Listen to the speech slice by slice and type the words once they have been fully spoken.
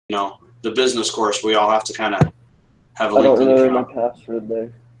the business course, we all have to kind of have a I don't LinkedIn remember my account. password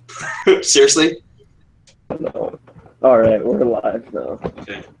there. Seriously? No. All right, we're live now.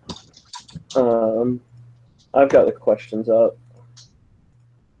 Okay. I've got the questions up.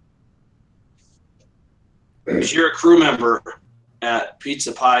 You're a crew member at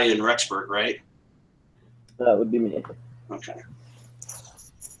Pizza Pie in Rexburg, right? That would be me. Okay.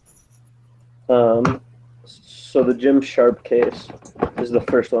 So the Jim Sharpe case is the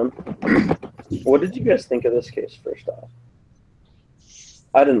first one. What did you guys think of this case first off?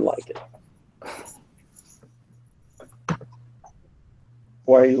 I didn't like it.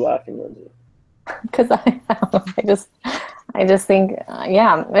 Why are you laughing, Lindsay? Because I just think,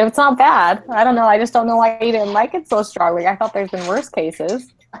 yeah, it's not bad. I don't know. I just don't know why you didn't like it so strongly. I thought there's been worse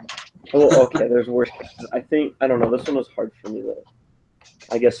cases. Well, okay, there's worse cases. I don't know. This one was hard for me to,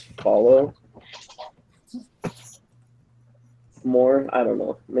 I guess, follow more. I don't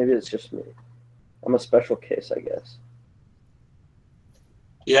know. Maybe it's just me. I'm a special case, I guess.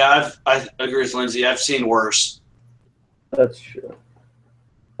 Yeah, I agree with Lindsay. I've seen worse. That's true.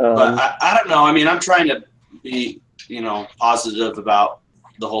 But I don't know. I mean, I'm trying to be, positive about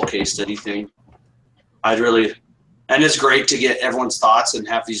the whole case study thing. And it's great to get everyone's thoughts and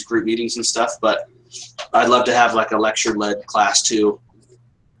have these group meetings and stuff, but I'd love to have like a lecture-led class too.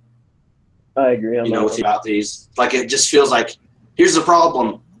 I agree on that. About these. Like, it just feels like, here's the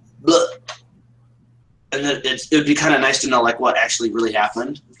problem. Blah. And then it would be kind of nice to know like what actually really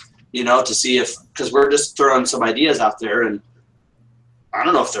happened, to see because we're just throwing some ideas out there and I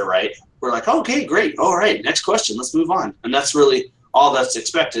don't know if they're right. We're like, okay, great. All right, next question. Let's move on. And that's really all that's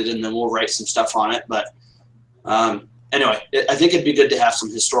expected, and then we'll write some stuff on it. But anyway, I think it'd be good to have some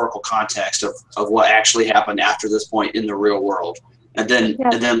historical context of what actually happened after this point in the real world, and then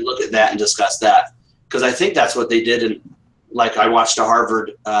look at that and discuss that. Because I think that's what they did. And like I watched a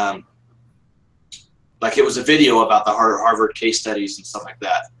Harvard, like it was a video about the Harvard case studies and stuff like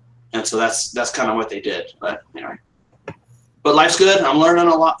that. And so that's kind of what they did. But anyway. But life's good. I'm learning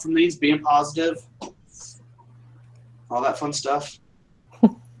a lot from these, being positive, all that fun stuff.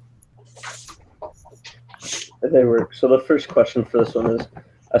 They work. So the first question for this one is,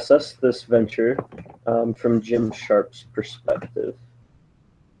 assess this venture from Jim Sharpe's perspective.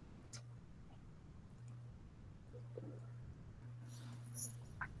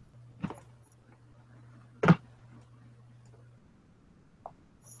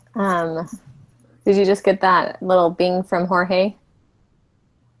 Did you just get that little bing from Jorge?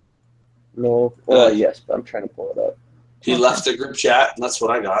 No. Well, yes, but I'm trying to pull it up. He left the group chat, and that's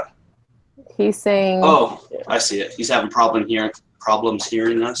what I got. He's saying... Oh, yeah. I see it. He's having problems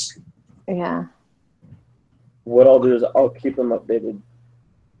hearing us. Yeah. What I'll do is I'll keep him updated.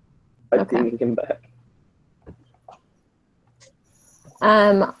 I think he can back.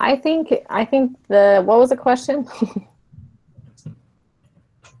 I think what was the question?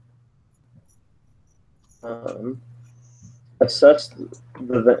 Assess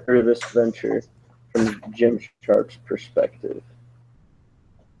this venture from Jim Sharpe's perspective.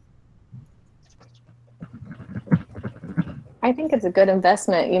 I think it's a good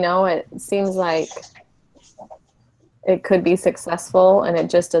investment. It seems like it could be successful, and it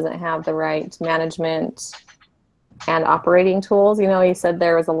just doesn't have the right management and operating tools. He said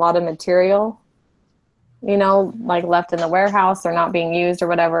there was a lot of material, like left in the warehouse or not being used or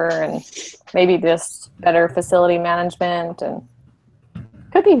whatever, and maybe just better facility management, and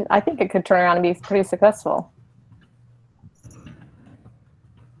I think it could turn around and be pretty successful.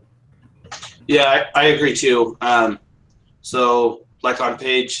 Yeah, I agree too. So like on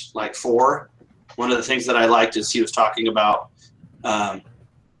page 4, one of the things that I liked is he was talking about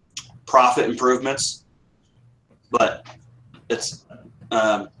profit improvements, but it's,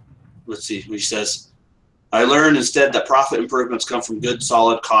 let's see, he says, I learned instead that profit improvements come from good,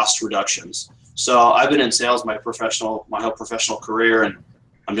 solid cost reductions. So I've been in sales my whole professional career, and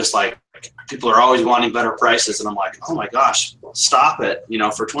I'm just like, people are always wanting better prices, and I'm like, oh my gosh, stop it,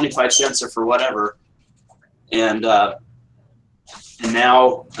 for 25 cents or for whatever. And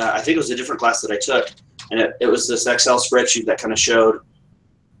now I think it was a different class that I took, and it was this Excel spreadsheet that kind of showed,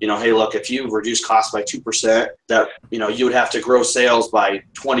 hey, look, if you reduce costs by 2%, that, you would have to grow sales by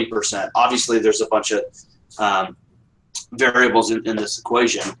 20%. Obviously, there's a bunch of variables in this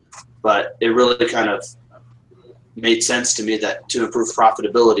equation, but it really kind of made sense to me that to improve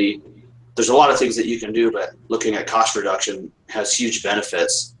profitability, there's a lot of things that you can do, but looking at cost reduction has huge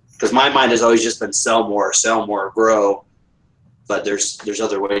benefits. Because my mind has always just been sell more, grow, but there's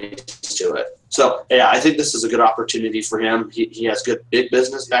other ways to it. So yeah, I think this is a good opportunity for him. He has good big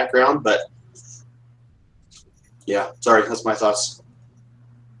business background, but yeah, sorry, that's my thoughts.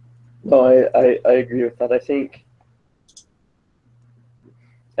 No, I agree with that. I think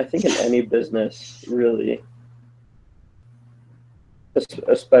in any business, really,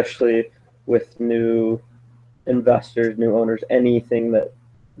 especially with new investors, new owners, anything that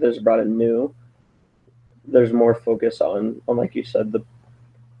is brought in new, there's more focus on like you said, the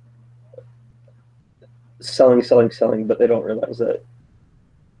selling, but they don't realize that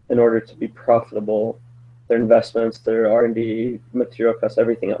in order to be profitable, their investments, their R&D, material costs,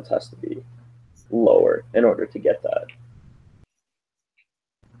 everything else has to be lower in order to get that.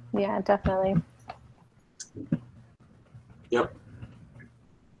 Yeah, definitely. Yep.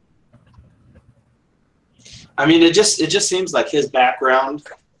 I mean, it just seems like his background,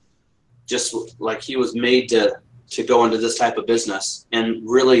 just like he was made to go into this type of business and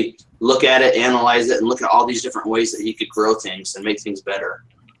really look at it, analyze it, and look at all these different ways that he could grow things and make things better.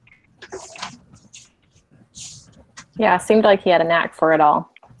 Yeah, it seemed like he had a knack for it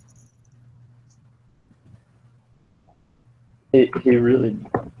all. He really,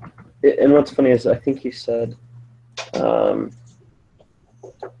 and what's funny is I think he said, where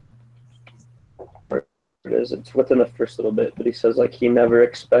it is, it's within the first little bit, but he says like he never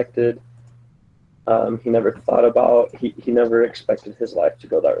expected, he never thought about, he never expected his life to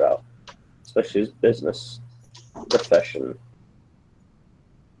go that route, especially his business profession.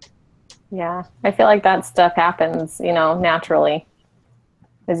 Yeah, I feel like that stuff happens, naturally,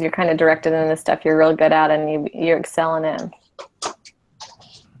 as you're kind of directed into stuff you're real good at and you're excelling in.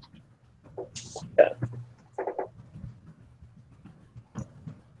 Yeah.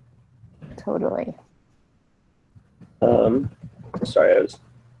 Totally. Sorry, I was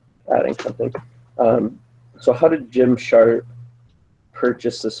adding something. So how did Jim Sharpe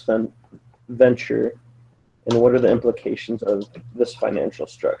purchase this venture, and what are the implications of this financial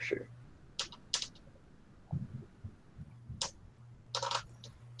structure?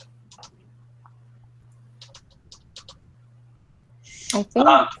 I think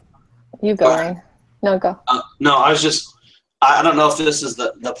you go, Ryan. No, go. No, I don't know if this is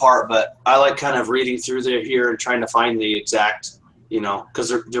the part, but I like kind of reading through there here and trying to find the exact,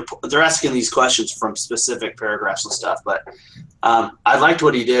 because they're asking these questions from specific paragraphs and stuff. But I liked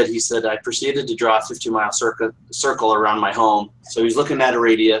what he did. He said, I proceeded to draw a 50-mile circle around my home. So he's looking at a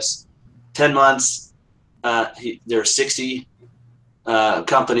radius, 10 months. There are 60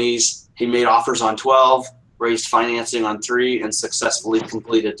 companies. He made offers on 12, raised financing on 3, and successfully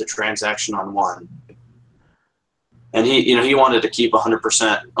completed the transaction on 1. And he wanted to keep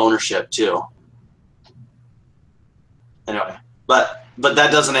 100% ownership too. Anyway, but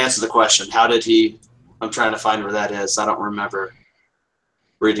that doesn't answer the question. How did he? I'm trying to find where that is. I don't remember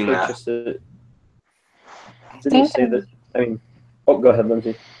reading that. Did he say that? I mean, oh, go ahead,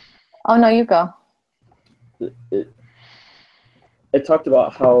 Lindsay. Oh no, you go. It talked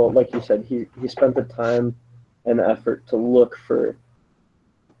about how, like you said, he spent the time and effort to look for,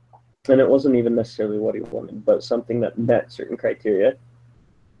 and it wasn't even necessarily what he wanted, but something that met certain criteria.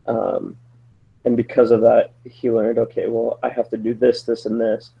 And because of that, he learned, okay, well, I have to do this, this, and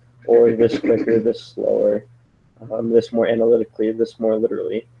this, or this quicker, this slower, this more analytically, this more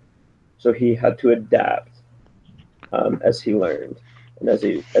literally. So he had to adapt as he learned and as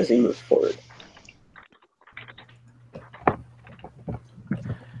he moved forward.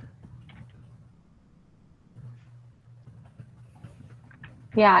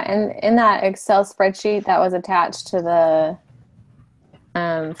 Yeah, and in that Excel spreadsheet that was attached to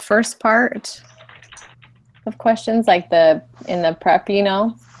the first part of questions, like in the prep, it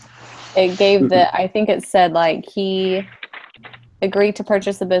gave I think it said like he agreed to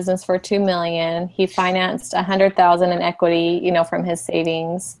purchase the business for $2 million. He financed $100,000 in equity, from his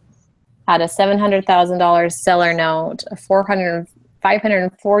savings, had a $700,000 seller note, a $540,000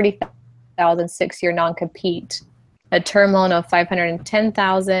 6-year non-compete, a term loan of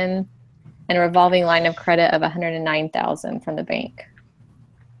 $510,000, and a revolving line of credit of $109,000 from the bank.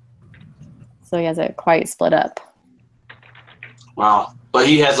 So he has it quite split up. Wow. But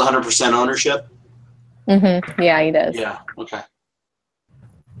he has 100% ownership? Mm-hmm. Yeah, he does. Yeah, okay.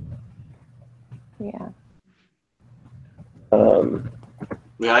 Yeah.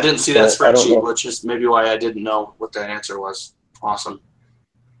 Yeah, I didn't see that spreadsheet, which is maybe why I didn't know what that answer was. Awesome.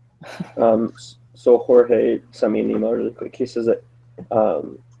 So Jorge sent me an email really quick. He says that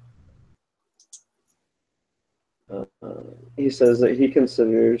he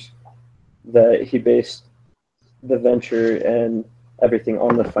considers that he based the venture and everything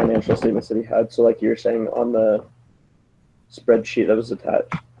on the financial statements that he had. So like you were saying, on the spreadsheet that was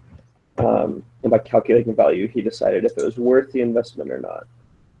attached, and by calculating value, he decided if it was worth the investment or not.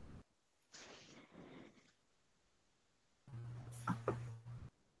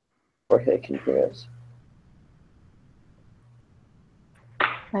 Jorge can hear us.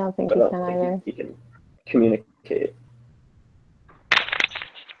 I don't think But he I can don't either. think he can communicate.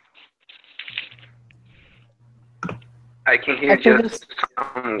 I can hear I can just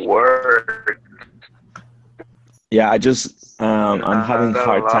some words. Yeah, I just I'm having Not a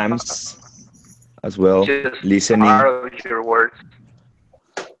hard lot. times as well Just listening. part of your words.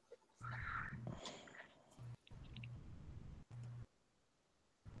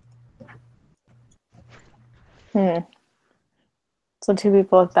 So two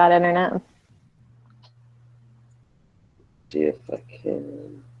people with bad internet. See if I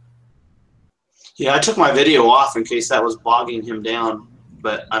can. Yeah, I took my video off in case that was bogging him down,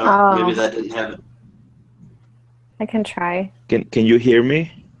 but I don't. Maybe that didn't have it. I can try. Can you hear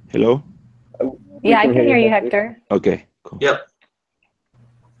me? Hello? Yeah, I can hear you, Hector. Okay, cool. Yep.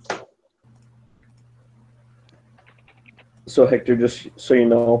 So Hector, just so you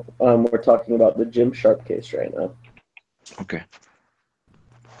know, we're talking about the Jim Sharpe case right now. Okay.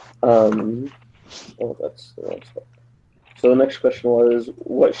 Oh, that's the wrong spot. So the next question was,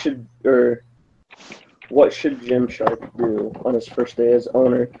 what should Jim Sharpe do on his first day as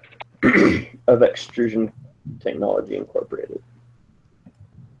owner of Extrusion Technology Incorporated?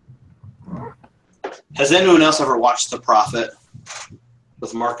 Has anyone else ever watched The Prophet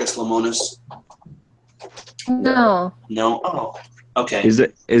with Marcus Lemonis? No. No. Oh, okay. Is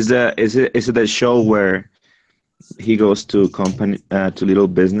it a show where he goes to to little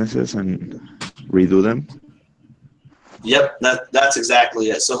businesses and redo them? Yep, that's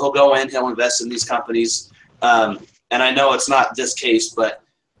exactly it. So he'll go in, he'll invest in these companies, and I know it's not this case, but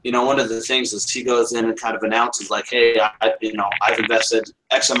one of the things is he goes in and kind of announces like, hey, I've invested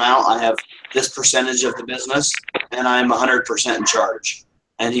X amount, I have this percentage of the business, and I'm 100% in charge.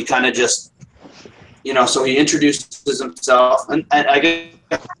 And he kind of just, so he introduces himself, and I guess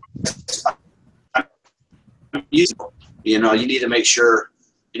you need to make sure,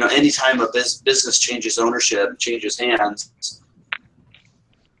 anytime a business changes ownership, changes hands,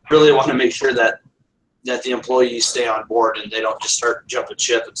 really want to make sure that the employees stay on board and they don't just start jumping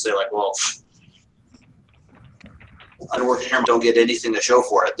ship and say like, well, I don't work here, don't get anything to show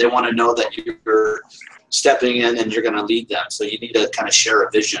for it. They want to know that you're stepping in and you're going to lead them. So you need to kind of share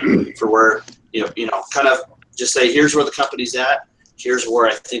a vision for where, kind of just say, here's where the company's at. Here's where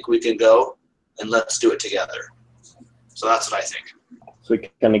I think we can go, and let's do it together. So that's what I think. So he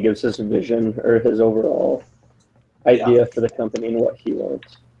kind of gives his vision or his overall idea for the company and what he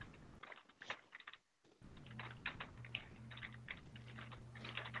wants.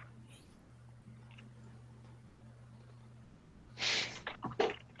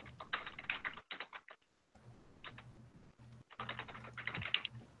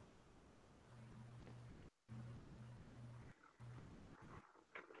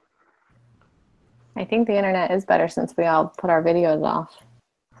 I think the internet is better since we all put our videos off.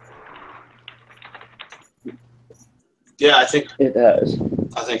 Yeah, I think it has.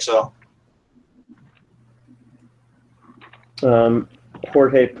 I think so.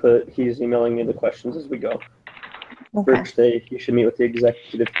 Jorge he's emailing me the questions as we go. Okay. First day, you should meet with the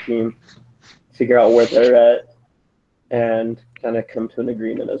executive team, figure out where they're at, and kind of come to an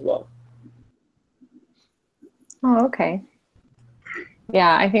agreement as well. Oh, okay.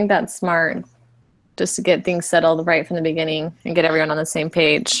 Yeah, I think that's smart. Just to get things settled right from the beginning and get everyone on the same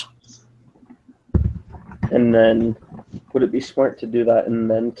page. And then, would it be smart to do that and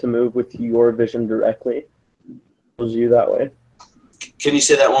then to move with your vision directly? Was you that way? Can you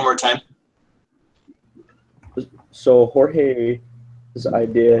say that one more time? So Jorge's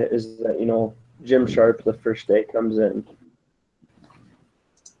idea is that, Jim Sharpe, the first day, comes in,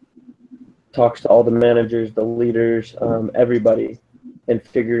 talks to all the managers, the leaders, everybody, and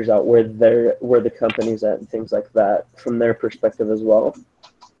figures out where the company's at and things like that from their perspective as well.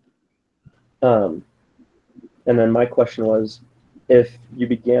 And then my question was, if you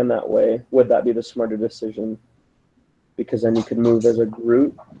began that way, would that be the smarter decision? Because then you could move as a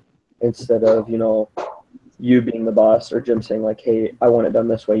group instead of, you being the boss or Jim saying like, hey, I want it done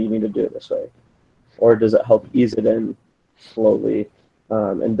this way, you need to do it this way. Or does it help ease it in slowly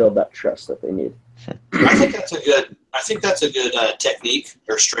and build that trust that they need? I think that's a good technique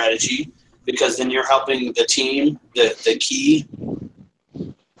or strategy, because then you're helping the team, the key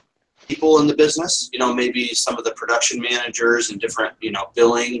people in the business, maybe some of the production managers and different, the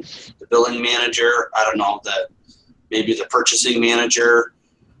billing manager, I don't know, maybe the purchasing manager.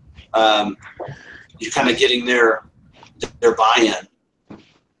 You're kind of getting their buy-in.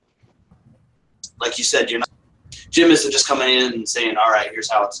 Like you said, Jim isn't just coming in and saying, all right, here's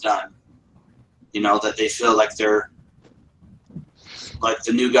how it's done. That they feel like they're like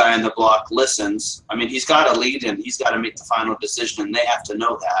the new guy on the block listens. I mean, he's got to lead and he's got to make the final decision, and they have to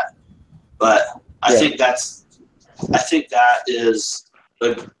know that. But I think that is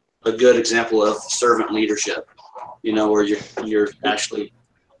a good example of servant leadership. You know, where you're actually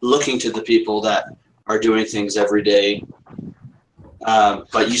looking to the people that are doing things every day.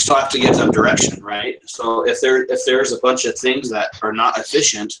 But you still have to give them direction, right? So if there's a bunch of things that are not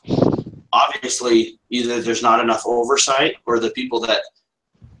efficient, obviously either there's not enough oversight, or the people that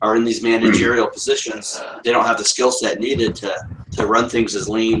are in these managerial positions, they don't have the skill set needed to run things as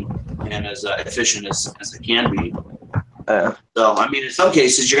lean and as efficient as it can be. So I mean, in some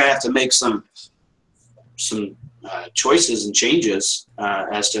cases, you're gonna have to make some choices and changes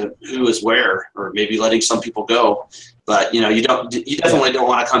as to who is where, or maybe letting some people go. But you definitely don't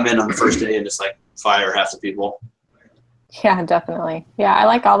want to come in on the first day and just like fire half the people. Yeah, definitely. Yeah, I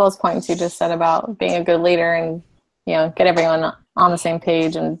like all those points you just said about being a good leader and, you know, get everyone on the same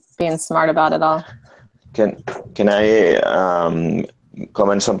page and being smart about it all. Can I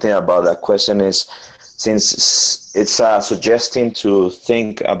comment something about that question? Is since it's suggesting to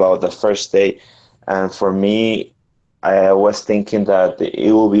think about the first day, and for me, I was thinking that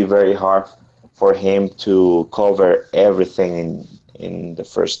it will be very hard for him to cover everything in the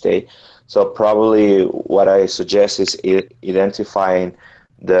first day. So probably what I suggest is identifying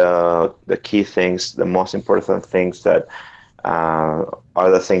the key things, the most important things that are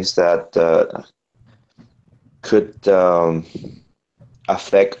the things that could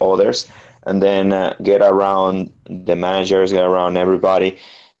affect others, and then get around the managers, get around everybody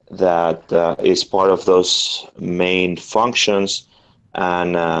that is part of those main functions,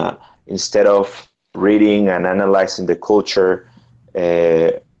 and instead of reading and analyzing the culture,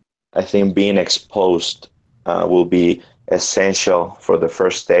 I think being exposed will be essential for the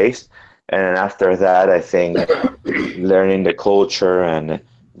first days. And after that, I think learning the culture and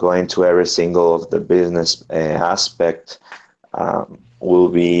going to every single of the business aspect will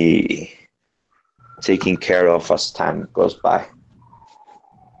be taken care of as time goes by.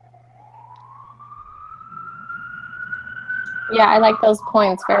 Yeah, I like those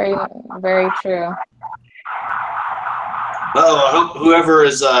points. Very, very true. Oh, I hope whoever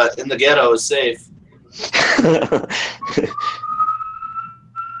is in the ghetto is safe.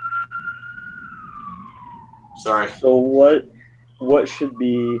 Sorry. So what should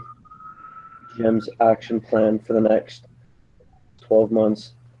be Jim's action plan for the next 12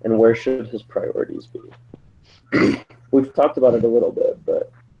 months, and where should his priorities be? We've talked about it a little bit,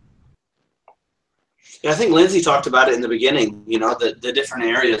 but I think Lindsay talked about it in the beginning, you know, the different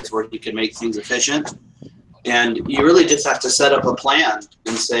areas where you can make things efficient. And you really just have to set up a plan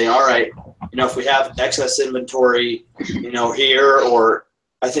and say, all right, you know, if we have excess inventory, you know, here, or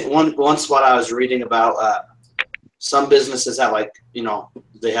I think one spot I was reading about, some businesses have like, you know,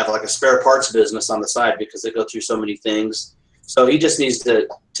 they have like a spare parts business on the side because they go through so many things. So he just needs to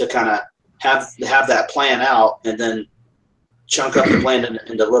kind of have that plan out, and then chunk up the plan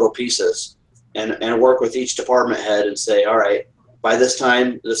into little pieces, and work with each department head and say, all right, by this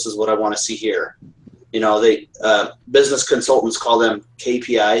time, this is what I want to see here. You know, business consultants call them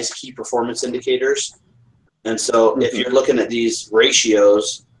KPIs, key performance indicators. And so if you're looking at these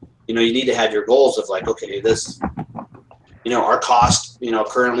ratios, you know, you need to have your goals of like, okay, this, you know, our cost, you know,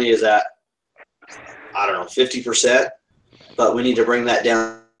 currently is at, I don't know, 50%, but we need to bring that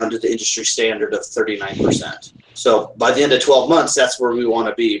down to the industry standard of 39%. So by the end of 12 months, that's where we want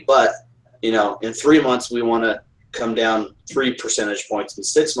to be. But, you know, in 3 months, we want to come down 3 percentage points. In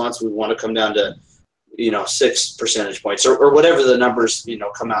 6 months, we want to come down to, you know, 6 percentage points, or whatever the numbers, you know,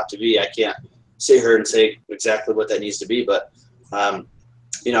 come out to be. I can't sit here and say exactly what that needs to be, but,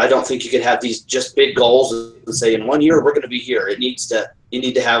 you know, I don't think you could have these just big goals and say in 1 year, we're going to be here. You need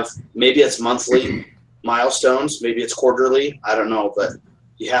to have, maybe it's monthly milestones, maybe it's quarterly. I don't know, but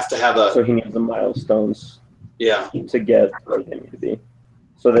you have to have so he needs the milestones, yeah, to get where they need to be,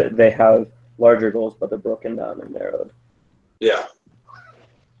 so that they have larger goals, but they're broken down and narrowed. yeah.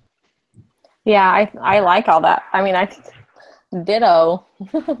 Yeah, I like all that. I mean, ditto.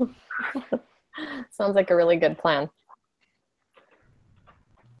 Sounds like a really good plan.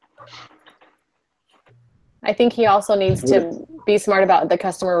 I think he also needs to be smart about the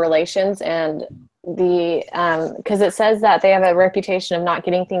customer relations and because it says that they have a reputation of not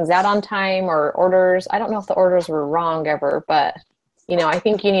getting things out on time, or orders. I don't know if the orders were wrong ever, but, you know, I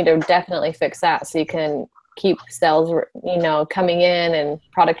think you need to definitely fix that so you can keep sales, you know, coming in and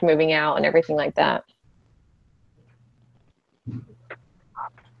product moving out and everything like that.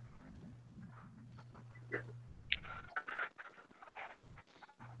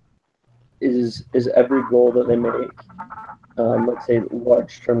 Is every goal that they make let's say,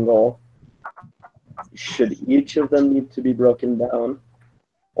 large term goal, should each of them need to be broken down,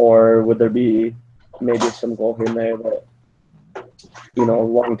 or would there be maybe some goal here and there that, you know, a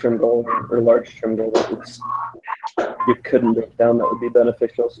long term goal or large term goal that you couldn't break down that would be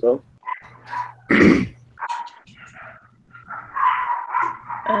beneficial still?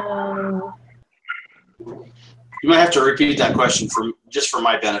 You might have to repeat that question for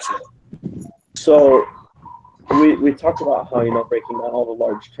my benefit. So we talked about how, you know, breaking down all the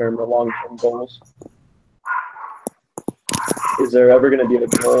large term or long term goals. Is there ever going to be a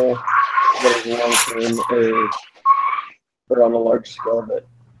goal that is long term or on a large scale that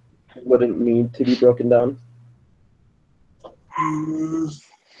wouldn't need to be broken down? I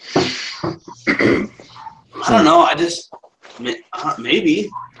don't know.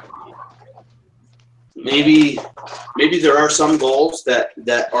 Maybe there are some goals that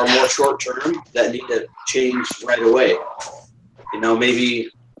are more short term that need to change right away. You know,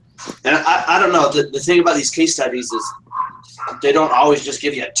 maybe, and I don't know. The thing about these case studies is they don't always just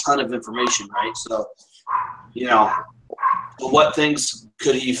give you a ton of information, right? So, you know, what things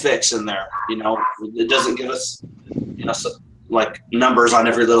could he fix in there? You know, it doesn't give us, you know, like numbers on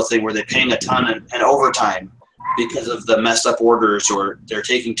every little thing where they're paying a ton and overtime because of the messed up orders, or they're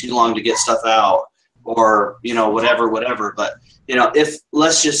taking too long to get stuff out, or, you know, whatever. But, you know, if,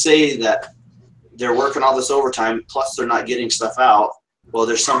 let's just say that they're working all this overtime, plus they're not getting stuff out, well,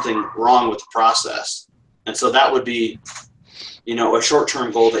 there's something wrong with the process. And so that would be, you know, a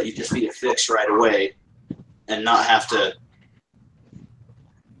short-term goal that you just need to fix right away and not have to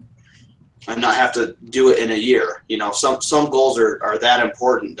do it in a year. You know, some goals are that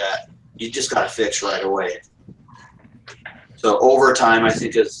important that you just got to fix right away. So overtime, I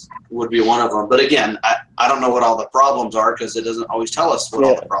think, would be one of them. But again, I don't know what all the problems are, because it doesn't always tell us what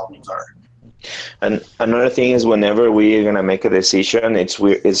all the problems are. And another thing is, whenever we're gonna make a decision, it's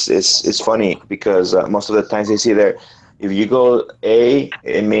weird. It's funny because most of the times you see there, if you go A,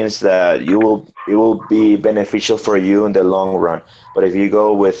 it means that it will be beneficial for you in the long run. But if you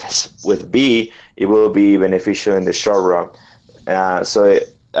go with B, it will be beneficial in the short run.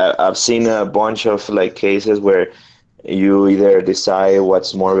 I've seen a bunch of like cases where you either decide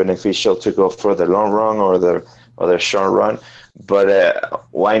what's more beneficial to go for the long run or the short run. But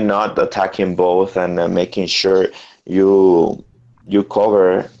why not attacking both and making sure you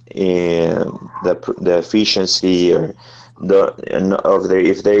cover the efficiency or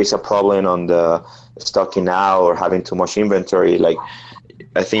if there is a problem on the stocking out or having too much inventory. Like,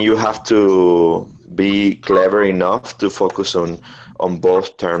 I think you have to be clever enough to focus on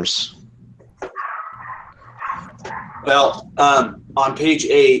both terms. Well, on page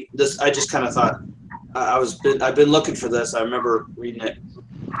 8, I just kind of thought, I've been looking for this. I remember reading it.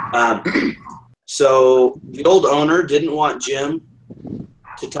 So the old owner didn't want Jim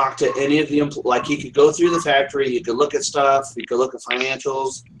to talk to any of the employees. Like, he could go through the factory, he could look at stuff, he could look at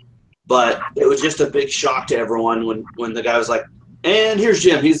financials, but it was just a big shock to everyone when the guy was like, "And here's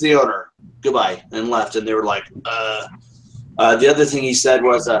Jim, he's the owner. Goodbye," and left. And they were like, The other thing he said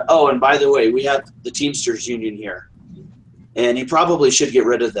was, "Oh, and by the way, we have the Teamsters Union here, and you probably should get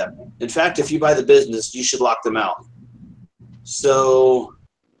rid of them. In fact, if you buy the business, you should lock them out." So,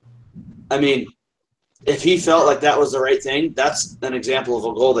 I mean, if he felt like that was the right thing, that's an example of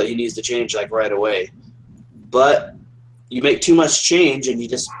a goal that he needs to change, like, right away. But you make too much change and you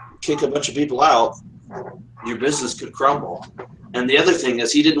just kick a bunch of people out, your business could crumble. And the other thing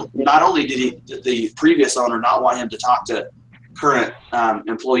is, not only did the previous owner not want him to talk to current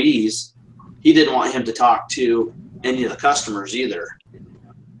employees, he didn't want him to talk to any of the customers either.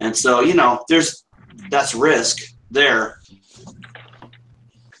 And so, you know, that's risk there.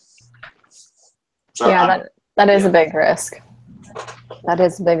 So yeah, that is a big risk. That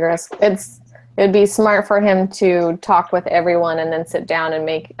is a big risk. It'd be smart for him to talk with everyone and then sit down and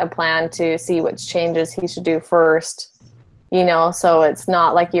make a plan to see which changes he should do first. You know, so it's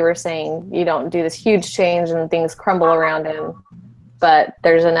not like you were saying, you don't do this huge change and things crumble around him, but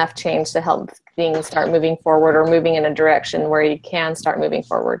there's enough change to help things start moving forward, or moving in a direction where you can start moving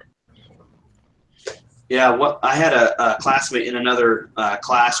forward. Yeah, I had a classmate in another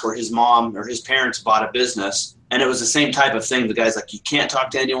class where his mom or his parents bought a business, and it was the same type of thing. The guy's like, "You can't talk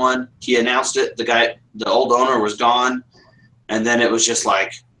to anyone." He announced it. The old owner was gone, and then it was just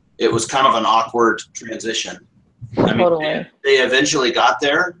like, it was kind of an awkward transition. I mean, Totally. they eventually got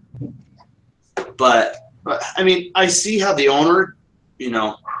there, but I mean, I see how the owner, you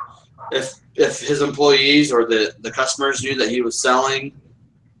know, if his employees or the customers knew that he was selling,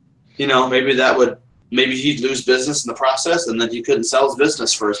 you know, maybe he'd lose business in the process, and then he couldn't sell his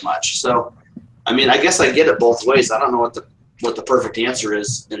business for as much. So, I mean, I guess I get it both ways. I don't know what the perfect answer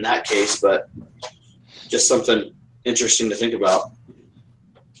is in that case, but just something interesting to think about.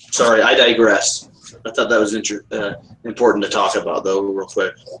 Sorry, I digress. I thought that was important to talk about, though, real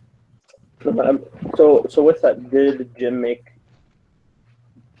quick. So with that, did Jim make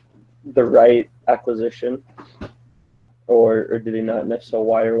the right acquisition, or did he not? And if so,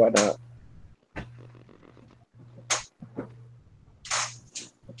 why or why not?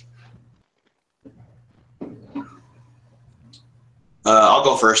 I'll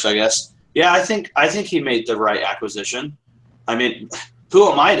go first, I guess. Yeah, I think he made the right acquisition. I mean,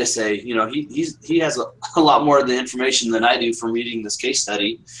 who am I to say? You know, he has a lot more of the information than I do from reading this case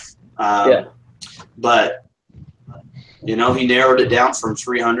study. Yeah. But you know, he narrowed it down from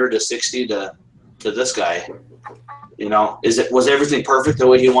 300 to 60 to this guy. You know, was everything perfect the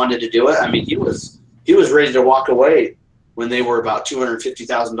way he wanted to do it? I mean, he was ready to walk away when they were about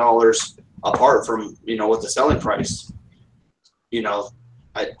 $250,000 apart from, you know, what the selling price. You know,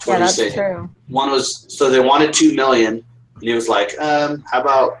 Yeah, that's true. One was, so they wanted $2 million, and he was like, how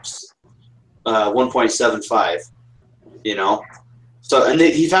about 1.75? You know, so and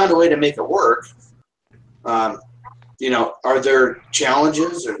he found a way to make it work. You know, are there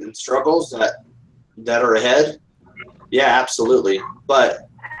challenges and struggles that are ahead? Yeah, absolutely. But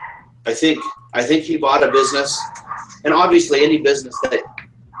I think he bought a business, and obviously any business that,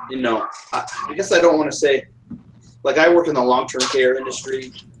 you know, I guess I don't want to say, like, I work in the long-term care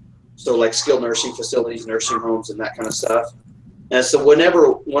industry, so like skilled nursing facilities, nursing homes, and that kind of stuff. And so whenever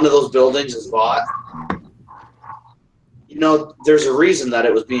one of those buildings is bought, you know, there's a reason that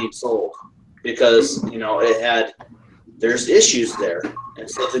it was being sold, because, you know, there's issues there. And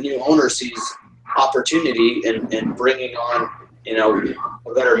so the new owner sees opportunity in bringing on, you know,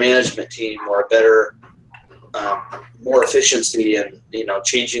 a better management team or a better, more efficiency, and, you know,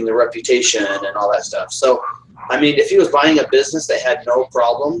 changing the reputation and all that stuff. So, I mean, if he was buying a business that had no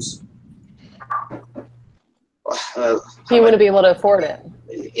problems, He wouldn't be able to afford it.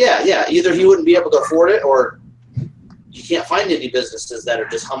 Yeah. Either he wouldn't be able to afford it, or you can't find any businesses that are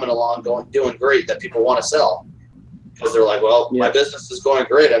just humming along, doing great, that people want to sell. Because they're like, well, my business is going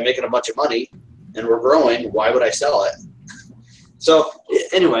great. I'm making a bunch of money, and we're growing. Why would I sell it? So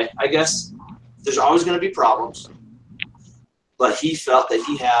anyway, I guess there's always going to be problems. But he felt that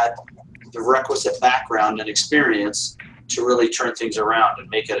he had the requisite background and experience to really turn things around and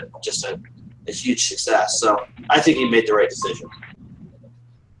make it just a huge success. So I think he made the right decision.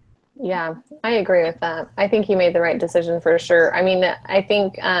 Yeah, I agree with that. I think he made the right decision for sure. I mean, I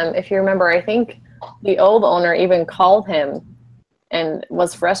think if you remember, I think the old owner even called him and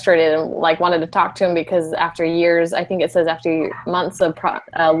was frustrated and like wanted to talk to him, because after years, I think it says after months of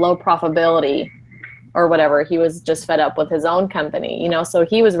low profitability or whatever, he was just fed up with his own company, you know, so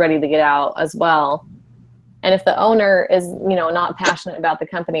he was ready to get out as well. And if the owner is, you know, not passionate about the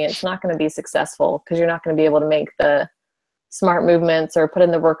company, it's not going to be successful, because you're not going to be able to make the smart movements or put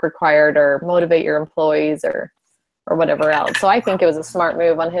in the work required or motivate your employees or whatever else. So I think it was a smart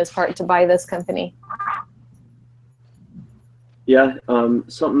move on his part to buy this company. Yeah,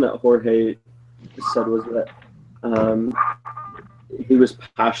 something that Jorge said was that he was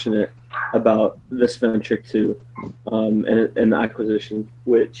passionate about this venture too, and the acquisition,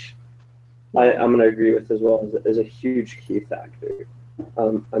 which I'm going to agree with as well, is a huge key factor.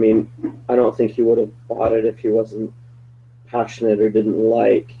 I mean, I don't think he would have bought it if he wasn't passionate or didn't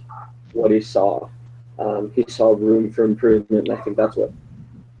like what he saw. He saw room for improvement, and I think that's what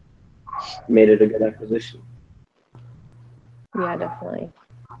made it a good acquisition. Yeah, definitely.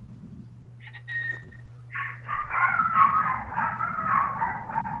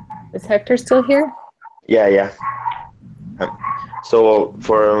 Is Hector still here? Yeah. So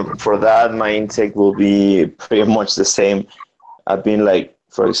for that, my intake will be pretty much the same. I've been, like,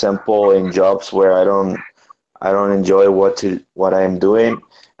 for example, in jobs where I don't enjoy what I'm doing,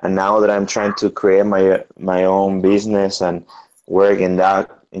 and now that I'm trying to create my own business and work in that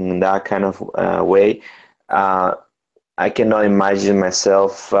kind of way, I cannot imagine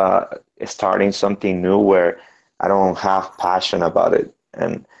myself starting something new where I don't have passion about it.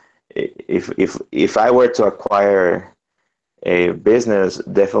 And if I were to acquire a business,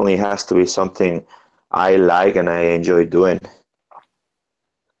 definitely has to be something I like and I enjoy doing.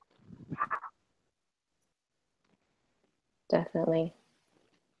 Definitely.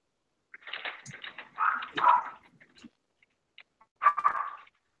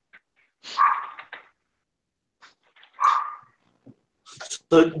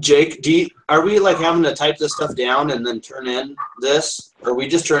 So Jake, are we like having to type this stuff down and then turn in this, or we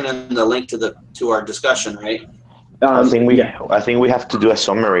just turn in the link to our discussion, right? I think we have to do a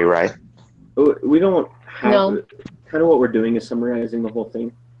summary, right? We don't have No. kind of what we're doing is summarizing the whole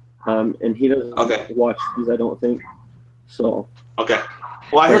thing. And he doesn't watch these, I don't think. So. Okay.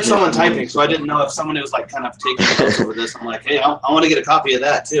 Well, I heard someone typing, so I didn't know if someone was like kind of taking notes over this. I'm like, hey, I want to get a copy of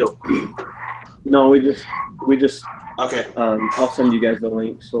that too. No, we just. Okay. I'll send you guys the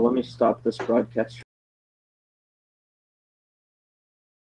link. So let me stop this broadcast.